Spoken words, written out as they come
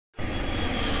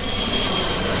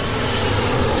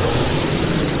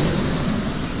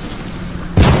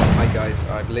guys,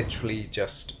 I've literally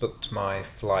just booked my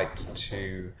flight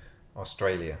to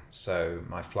Australia. So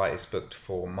my flight is booked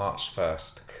for March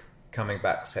 1st, coming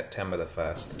back September the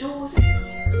 1st. Doors.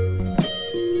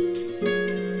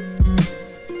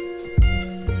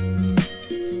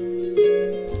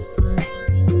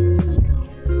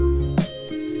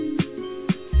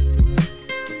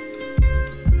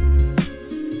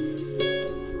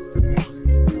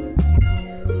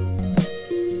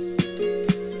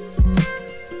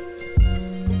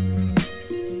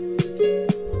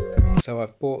 So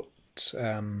I've bought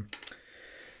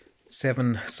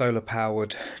 7 solar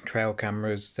powered trail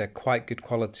cameras. They're quite good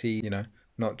quality, you know,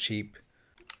 not cheap.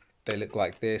 They look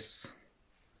like this,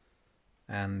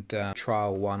 and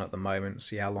trial one at the moment,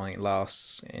 see how long it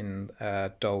lasts in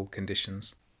dull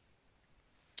conditions.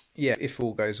 Yeah, if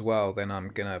all goes well, then I'm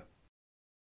gonna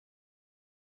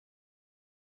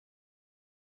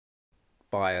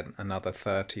buy another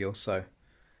 30 or so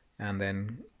and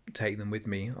then take them with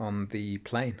me on the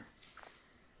plane.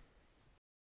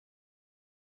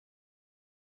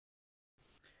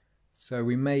 So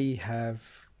we may have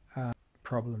a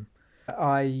problem.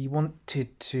 I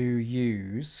wanted to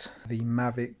use the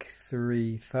Mavic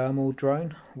 3 thermal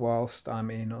drone whilst I'm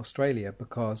in Australia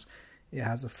because it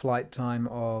has a flight time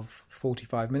of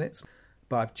 45 minutes.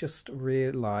 But I've just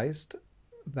realised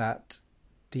that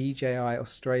DJI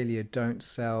Australia don't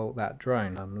sell that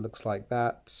drone. Looks like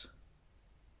that.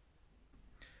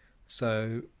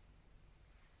 So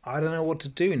I don't know what to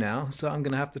do now, so I'm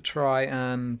going to have to try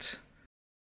and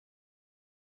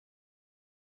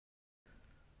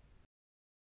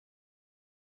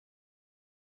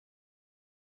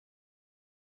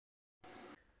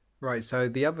Right, so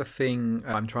the other thing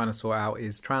I'm trying to sort out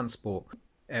is transport.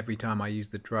 Every time I use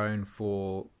the drone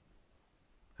for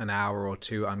an hour or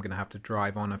two, I'm going to have to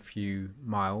drive on a few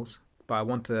miles. But I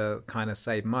want to kind of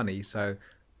save money, so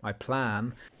my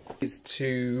plan is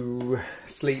to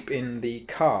sleep in the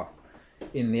car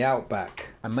in the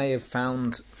outback. I may have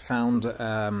found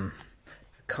a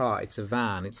car. It's a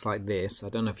van. It's like this. I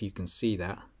don't know if you can see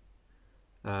that.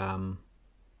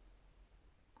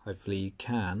 Hopefully you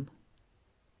can.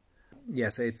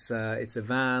 Yes, it's a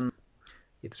van.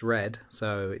 It's red,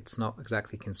 so it's not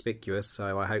exactly conspicuous.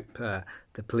 So I hope the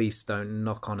police don't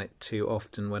knock on it too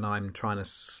often when I'm trying to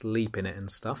sleep in it and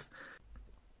stuff.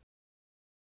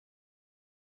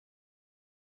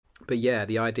 But yeah,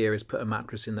 the idea is put a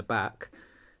mattress in the back,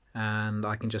 and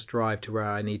I can just drive to where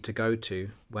I need to go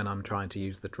to when I'm trying to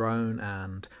use the drone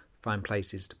and find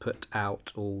places to put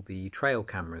out all the trail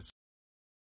cameras,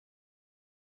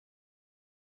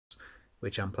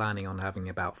 which I'm planning on having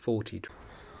about 40.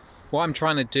 What I'm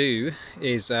trying to do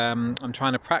is I'm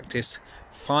trying to practice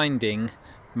finding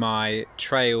my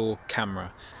trail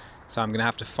camera. So I'm going to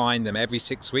have to find them every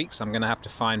 6 weeks. I'm going to have to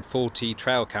find 40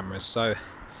 trail cameras.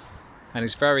 And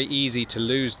it's very easy to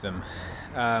lose them.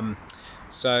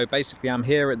 So basically I'm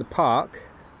here at the park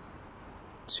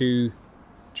to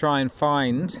try and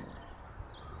find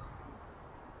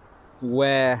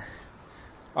where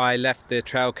I left the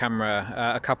trail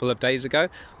camera a couple of days ago.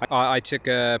 I took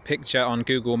a picture on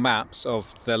Google Maps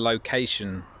of the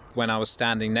location when I was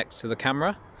standing next to the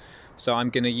camera. So I'm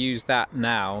going to use that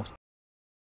now.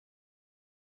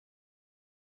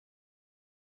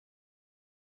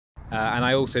 And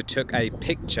I also took a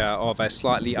picture of a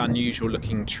slightly unusual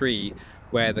looking tree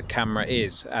where the camera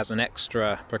is as an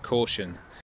extra precaution.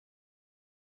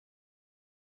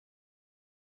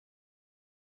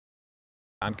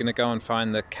 I'm going to go and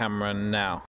find the camera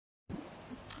now.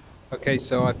 Okay,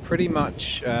 so I pretty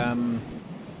much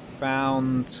found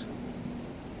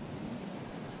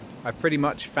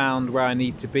where I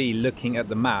need to be looking at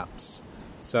the maps.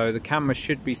 So the camera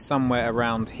should be somewhere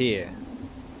around here.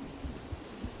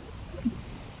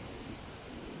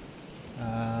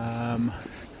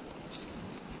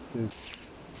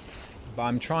 But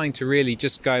I'm trying to really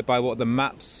just go by what the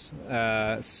maps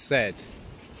said.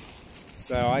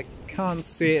 So I can't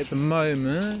see it at the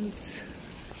moment.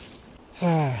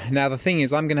 Now the thing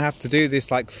is, I'm going to have to do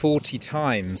this like 40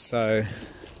 times, so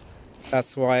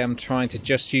that's why I'm trying to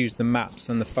just use the maps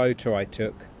and the photo I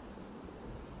took,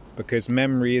 because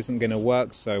memory isn't going to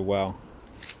work so well.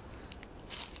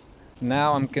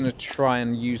 Now I'm going to try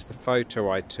and use the photo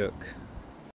I took.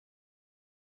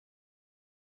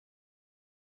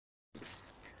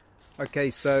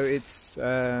 Okay, so it's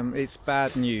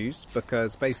bad news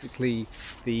because basically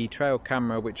the trail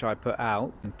camera which I put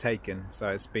out and taken, so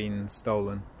it's been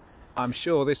stolen. I'm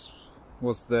sure this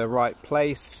was the right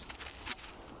place.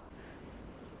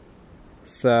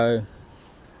 So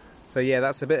yeah,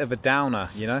 that's a bit of a downer,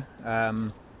 you know.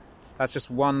 That's just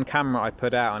one camera I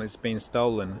put out and it's been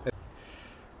stolen.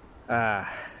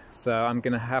 So I'm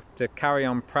gonna have to carry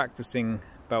on practicing,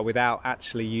 but without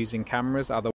actually using cameras.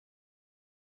 Otherwise,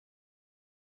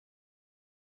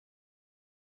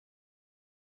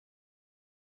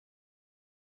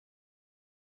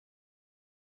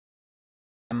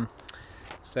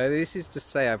 so this is to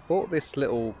say I bought this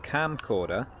little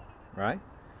camcorder, right?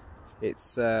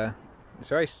 It's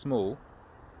very small.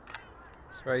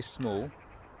 It's very small.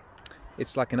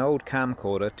 It's like an old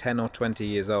camcorder, 10 or 20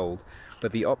 years old,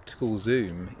 but the optical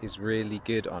zoom is really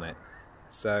good on it.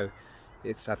 So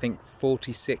it's, I think,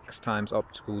 46 times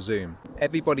optical zoom.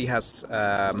 Everybody has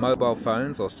mobile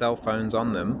phones or cell phones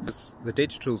on them. The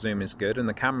digital zoom is good and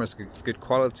the camera's good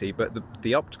quality, but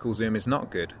the optical zoom is not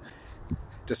good.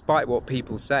 Despite what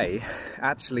people say,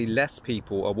 actually less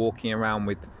people are walking around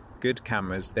with good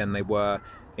cameras than they were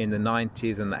in the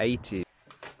 90s and the 80s.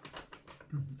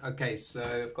 Okay,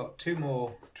 so I've got 2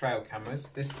 more trail cameras.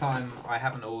 This time I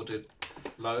haven't ordered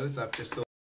loads, I've just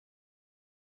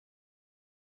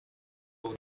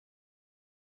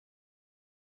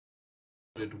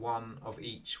ordered 1 of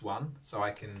each one so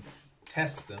I can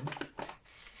test them.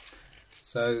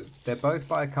 So they're both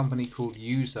by a company called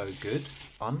Uso Good.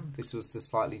 This was the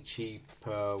slightly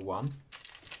cheaper one.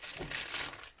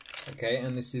 Okay,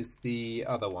 and this is the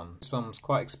other one. This one's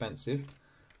quite expensive,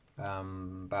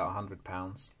 about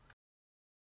 £100.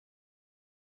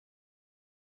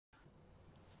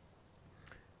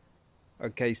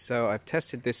 Okay, so I've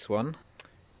tested this one.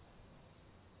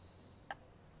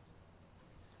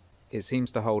 It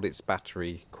seems to hold its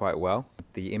battery quite well.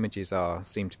 The images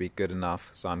seem to be good enough,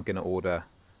 so I'm going to order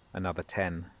another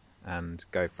 10 and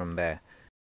go from there.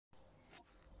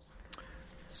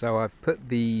 So I've put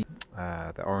the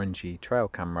orangey trail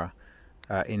camera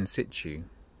in situ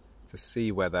to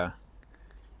see whether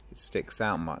it sticks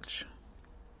out much.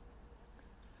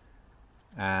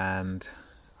 And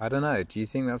I don't know, do you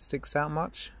think that sticks out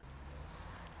much?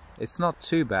 It's not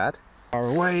too bad. Far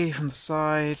away from the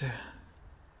side.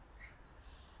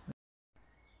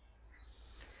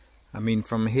 I mean,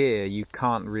 from here you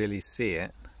can't really see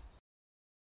it.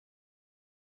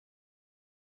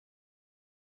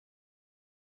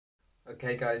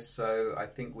 Okay guys, so I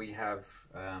think we have,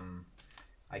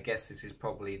 I guess this is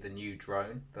probably the new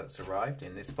drone that's arrived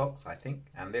in this box, I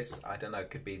think. And this, I don't know,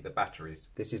 could be the batteries.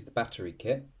 This is the battery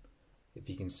kit, if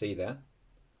you can see that.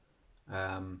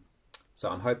 So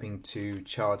I'm hoping to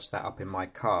charge that up in my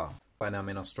car when I'm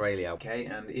in Australia. Okay,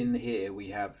 and in here we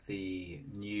have the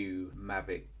new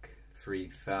Mavic 3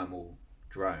 thermal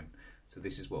drone. So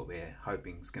this is what we're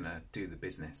hoping is going to do the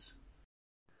business.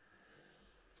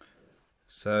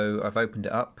 So I've opened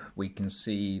it up. We can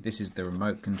see this is the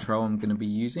remote control I'm going to be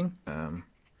using.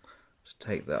 Just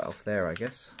take that off there, I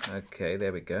guess. Okay,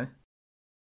 there we go.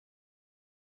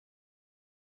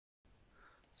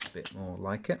 It's a bit more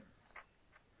like it.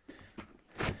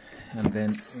 And then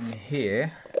in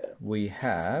here we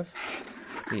have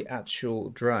the actual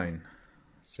drone.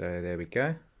 So there we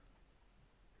go.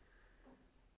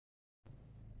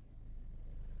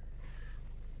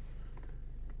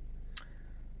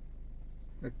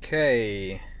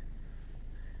 Okay,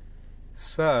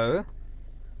 so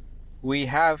we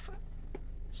have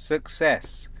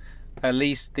success. At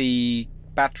least the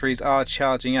batteries are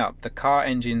charging up. The car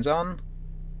engine's on,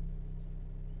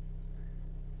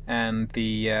 and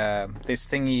the this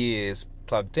thingy is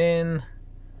plugged in,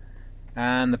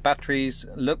 and the batteries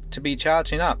look to be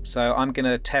charging up. So I'm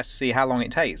gonna test, see how long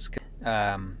it takes.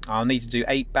 I'll need to do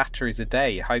 8 batteries a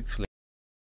day, hopefully.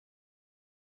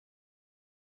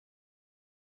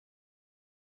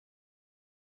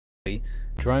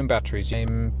 Drone batteries.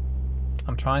 I'm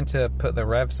trying to put the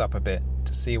revs up a bit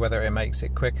to see whether it makes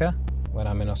it quicker when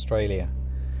I'm in Australia.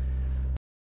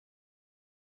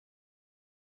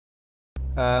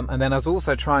 And then I was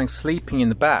also trying sleeping in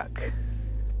the back,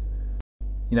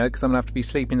 you know, because I'm gonna have to be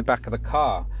sleeping in the back of the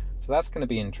car, so that's going to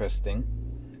be interesting.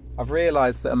 I've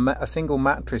realised that a single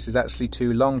mattress is actually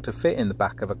too long to fit in the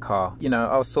back of a car. You know,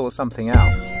 I'll sort something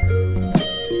out.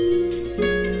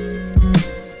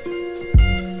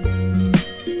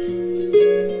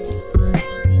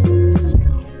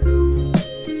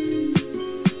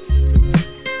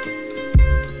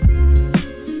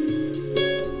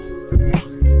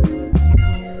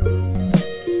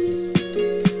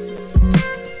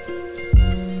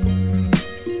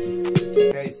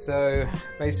 So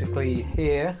basically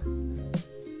here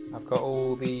I've got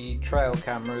all the trail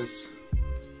cameras,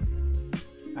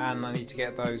 and I need to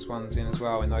get those ones in as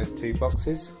well in those 2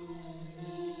 boxes.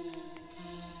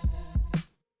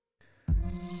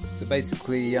 So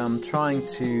basically I'm trying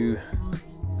to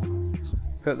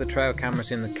put the trail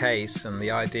cameras in the case, and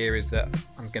the idea is that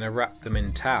I'm going to wrap them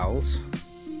in towels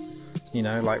you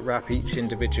know, like wrap each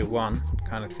individual one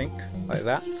kind of thing, like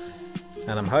that.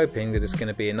 And I'm hoping that it's going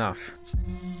to be enough.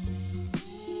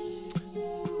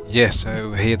 Yeah,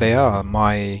 so here they are,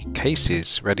 my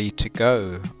cases ready to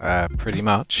go, pretty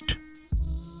much.